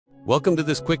Welcome to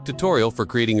this quick tutorial for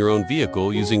creating your own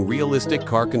vehicle using Realistic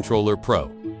Car Controller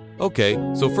Pro. Okay,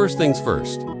 so first things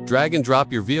first, drag and drop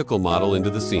your vehicle model into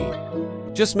the scene.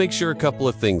 Just make sure a couple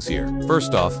of things here.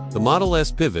 First off, the Model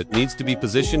S pivot needs to be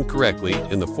positioned correctly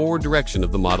and the forward direction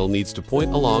of the model needs to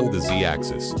point along the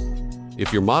Z-axis.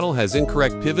 If your model has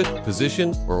incorrect pivot,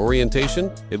 position, or orientation,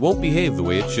 it won't behave the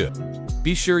way it should.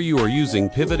 Be sure you are using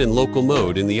pivot and local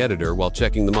mode in the editor while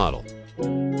checking the model.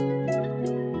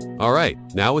 Alright,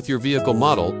 now with your vehicle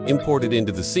model imported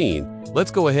into the scene,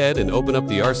 let's go ahead and open up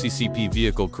the RCCP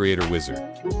Vehicle Creator Wizard.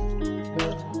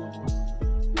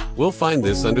 We'll find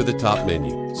this under the top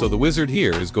menu, so the wizard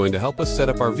here is going to help us set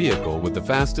up our vehicle with the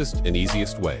fastest and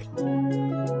easiest way.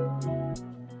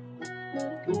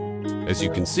 As you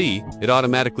can see, it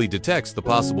automatically detects the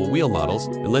possible wheel models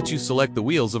and lets you select the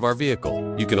wheels of our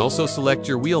vehicle. You can also select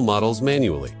your wheel models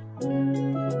manually.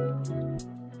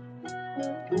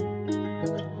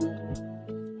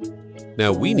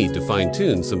 Now we need to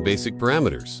fine-tune some basic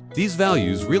parameters. These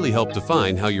values really help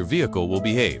define how your vehicle will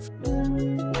behave.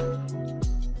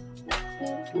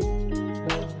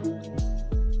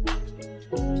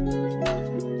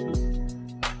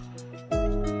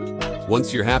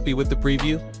 Once you're happy with the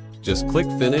preview, just click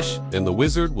Finish and the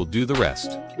wizard will do the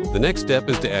rest. The next step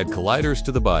is to add colliders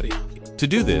to the body. To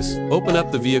do this, open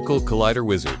up the Vehicle Collider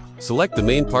Wizard, select the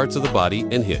main parts of the body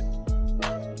and hit.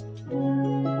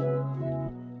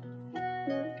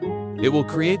 It will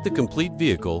create the complete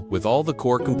vehicle with all the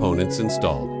core components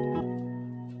installed.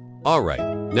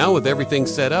 Alright, now with everything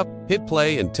set up, hit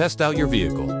play and test out your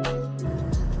vehicle.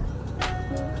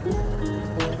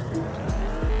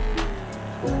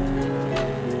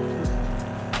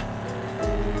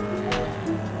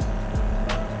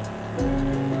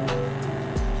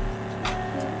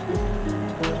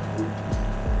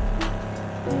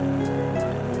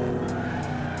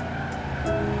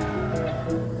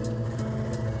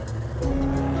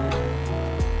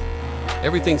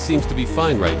 Everything seems to be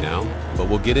fine right now, but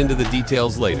we'll get into the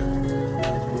details later.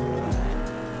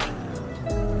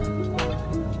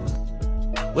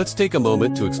 Let's take a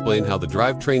moment to explain how the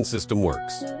drivetrain system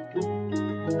works.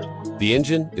 The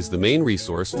engine is the main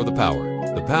resource for the power.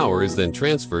 The power is then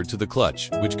transferred to the clutch,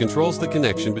 which controls the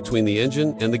connection between the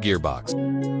engine and the gearbox.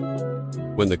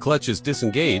 When the clutch is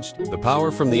disengaged, the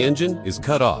power from the engine is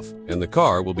cut off, and the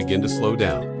car will begin to slow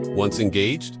down. Once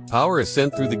engaged, power is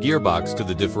sent through the gearbox to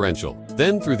the differential,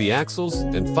 then through the axles,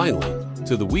 and finally,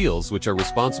 to the wheels which are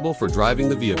responsible for driving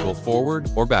the vehicle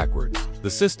forward or backwards. The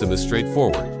system is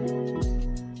straightforward.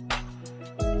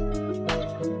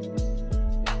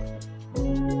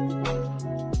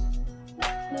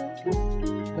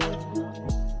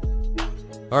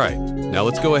 Alright, now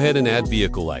let's go ahead and add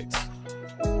vehicle lights.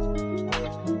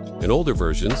 In older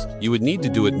versions, you would need to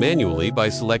do it manually by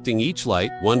selecting each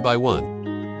light one by one.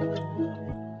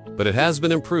 But it has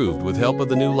been improved with help of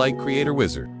the new Light Creator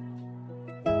Wizard.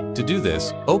 To do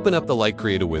this, open up the Light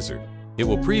Creator Wizard. It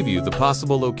will preview the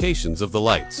possible locations of the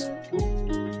lights.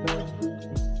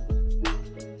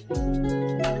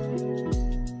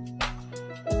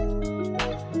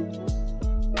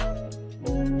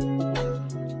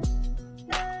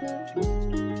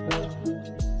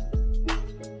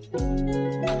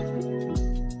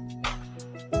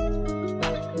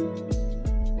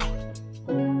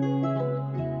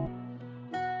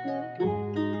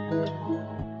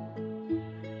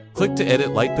 Click to Edit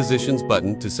Light Positions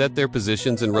button to set their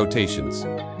positions and rotations.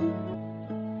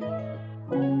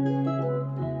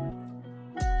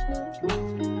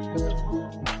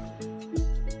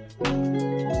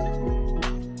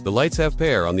 The lights have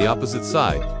pair on the opposite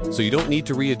side, so you don't need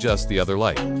to readjust the other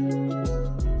light.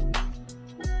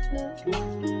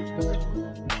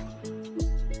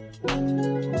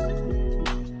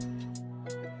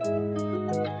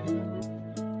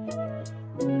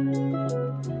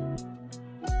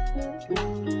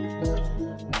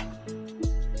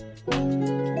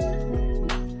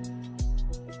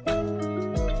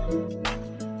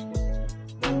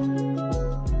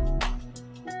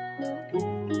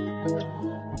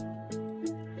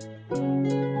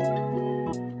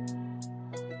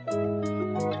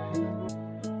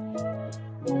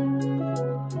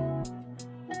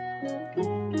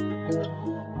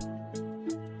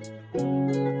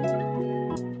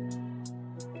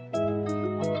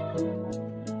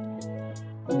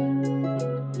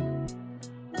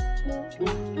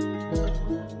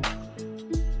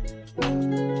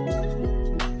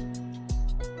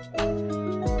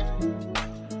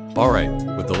 Alright,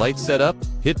 with the lights set up,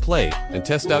 hit play and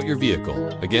test out your vehicle.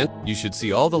 Again, you should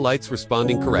see all the lights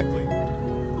responding correctly.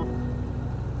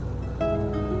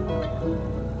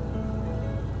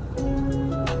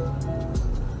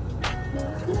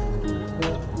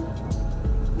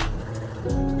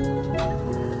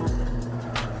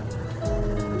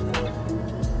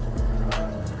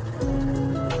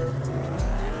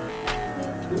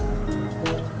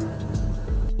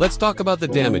 Let's talk about the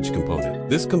damage component.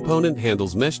 This component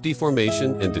handles mesh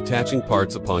deformation and detaching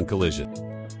parts upon collision.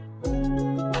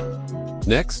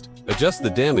 Next, adjust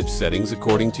the damage settings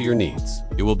according to your needs.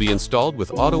 It will be installed with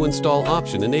auto install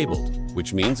option enabled,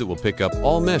 which means it will pick up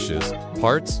all meshes,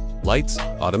 parts, lights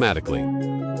automatically.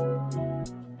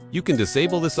 You can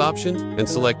disable this option and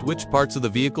select which parts of the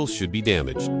vehicle should be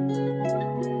damaged.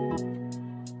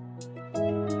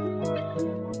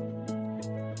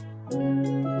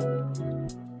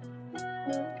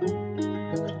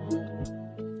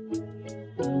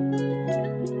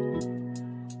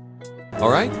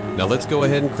 Alright, now let's go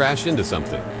ahead and crash into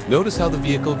something. Notice how the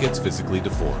vehicle gets physically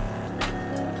deformed.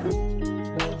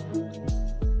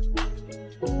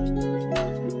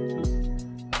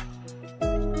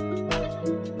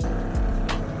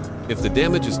 If the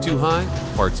damage is too high,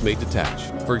 parts may detach.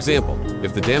 For example,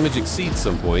 if the damage exceeds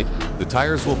some point, the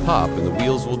tires will pop and the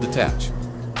wheels will detach.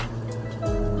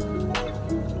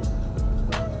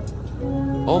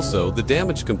 Also, the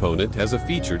damage component has a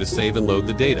feature to save and load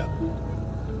the data.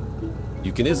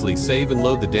 You can easily save and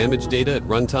load the damage data at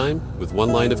runtime with one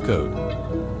line of code.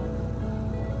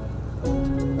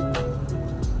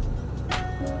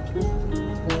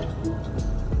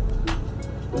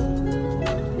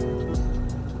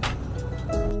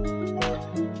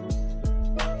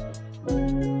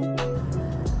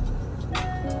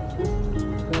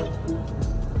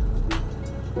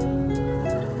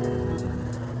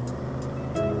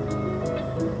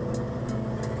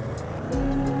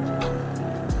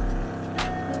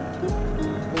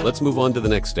 Let's move on to the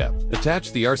next step.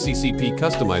 Attach the RCCP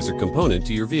customizer component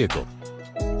to your vehicle.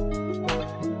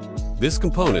 This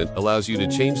component allows you to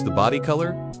change the body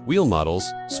color, wheel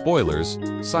models, spoilers,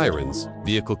 sirens,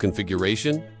 vehicle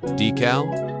configuration,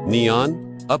 decal,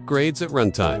 neon, upgrades at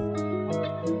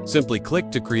runtime. Simply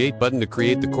click the Create button to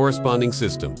create the corresponding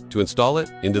system to install it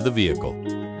into the vehicle.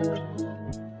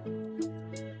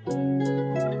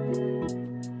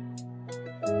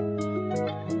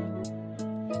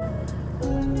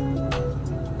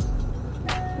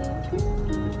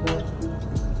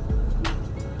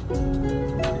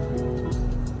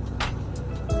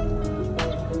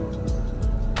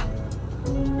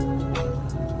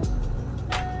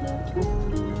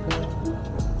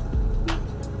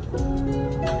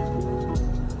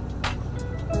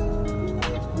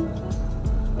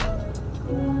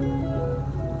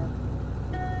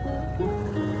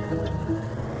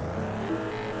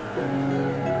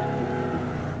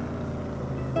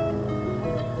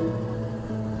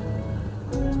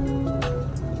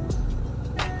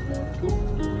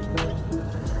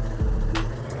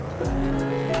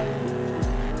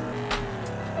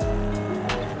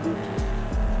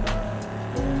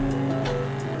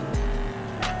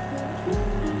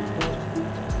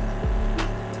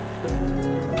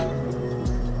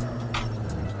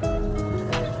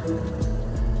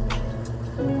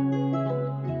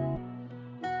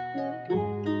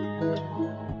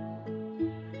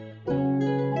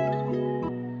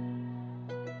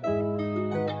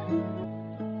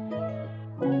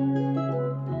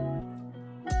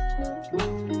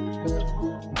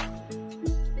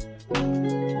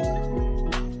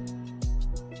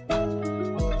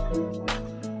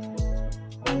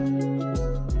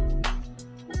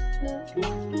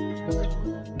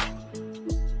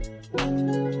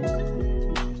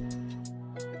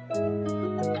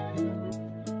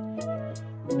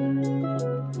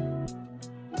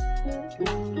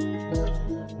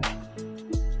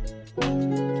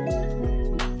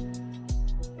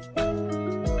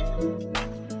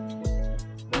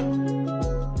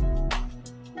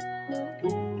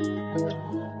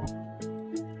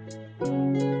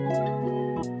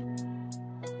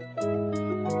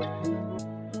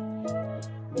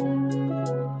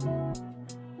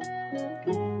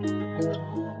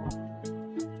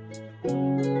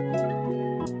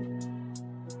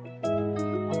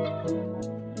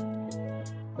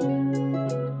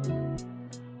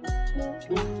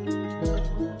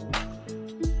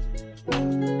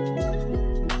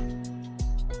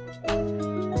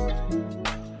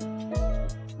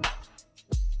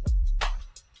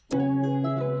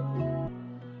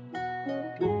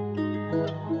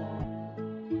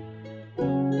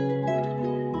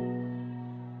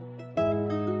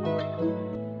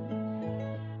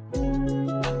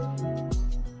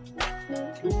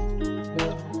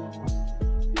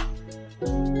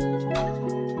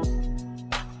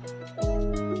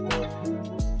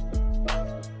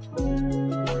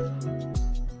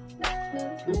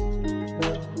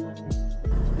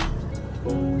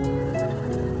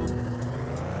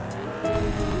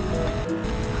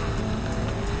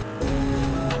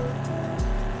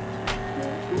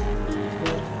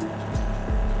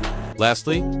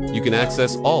 Lastly, you can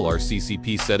access all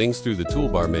RCCP settings through the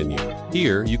Toolbar menu.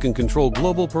 Here, you can control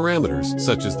global parameters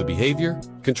such as the behavior,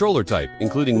 controller type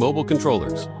including mobile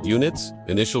controllers, units,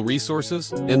 initial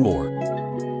resources, and more.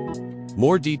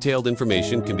 More detailed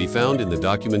information can be found in the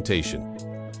documentation.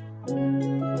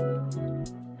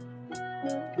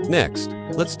 Next,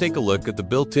 let's take a look at the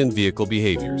built-in vehicle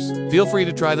behaviors. Feel free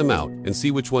to try them out and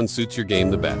see which one suits your game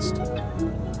the best.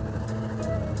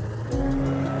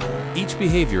 Each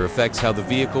behavior affects how the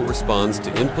vehicle responds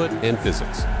to input and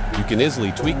physics. You can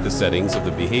easily tweak the settings of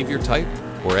the behavior type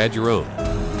or add your own.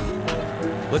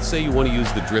 Let's say you want to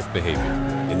use the drift behavior.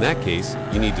 In that case,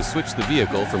 you need to switch the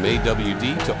vehicle from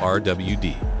AWD to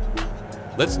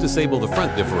RWD. Let's disable the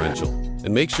front differential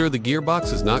and make sure the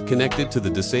gearbox is not connected to the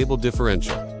disabled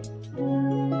differential.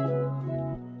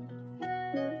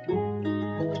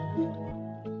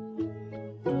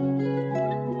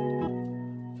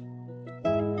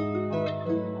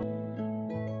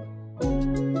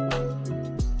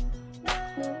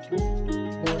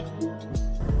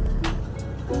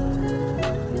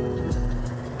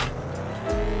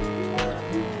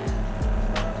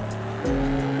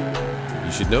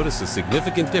 You should notice a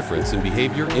significant difference in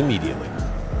behavior immediately.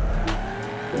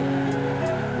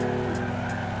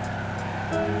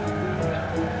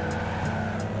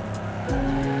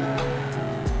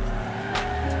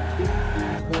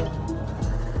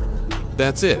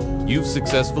 That's it. You've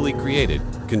successfully created,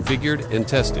 configured, and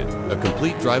tested a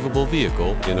complete drivable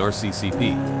vehicle in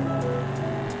RCCP.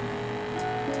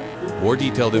 More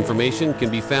detailed information can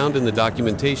be found in the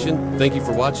documentation. Thank you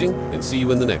for watching, and see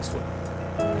you in the next one.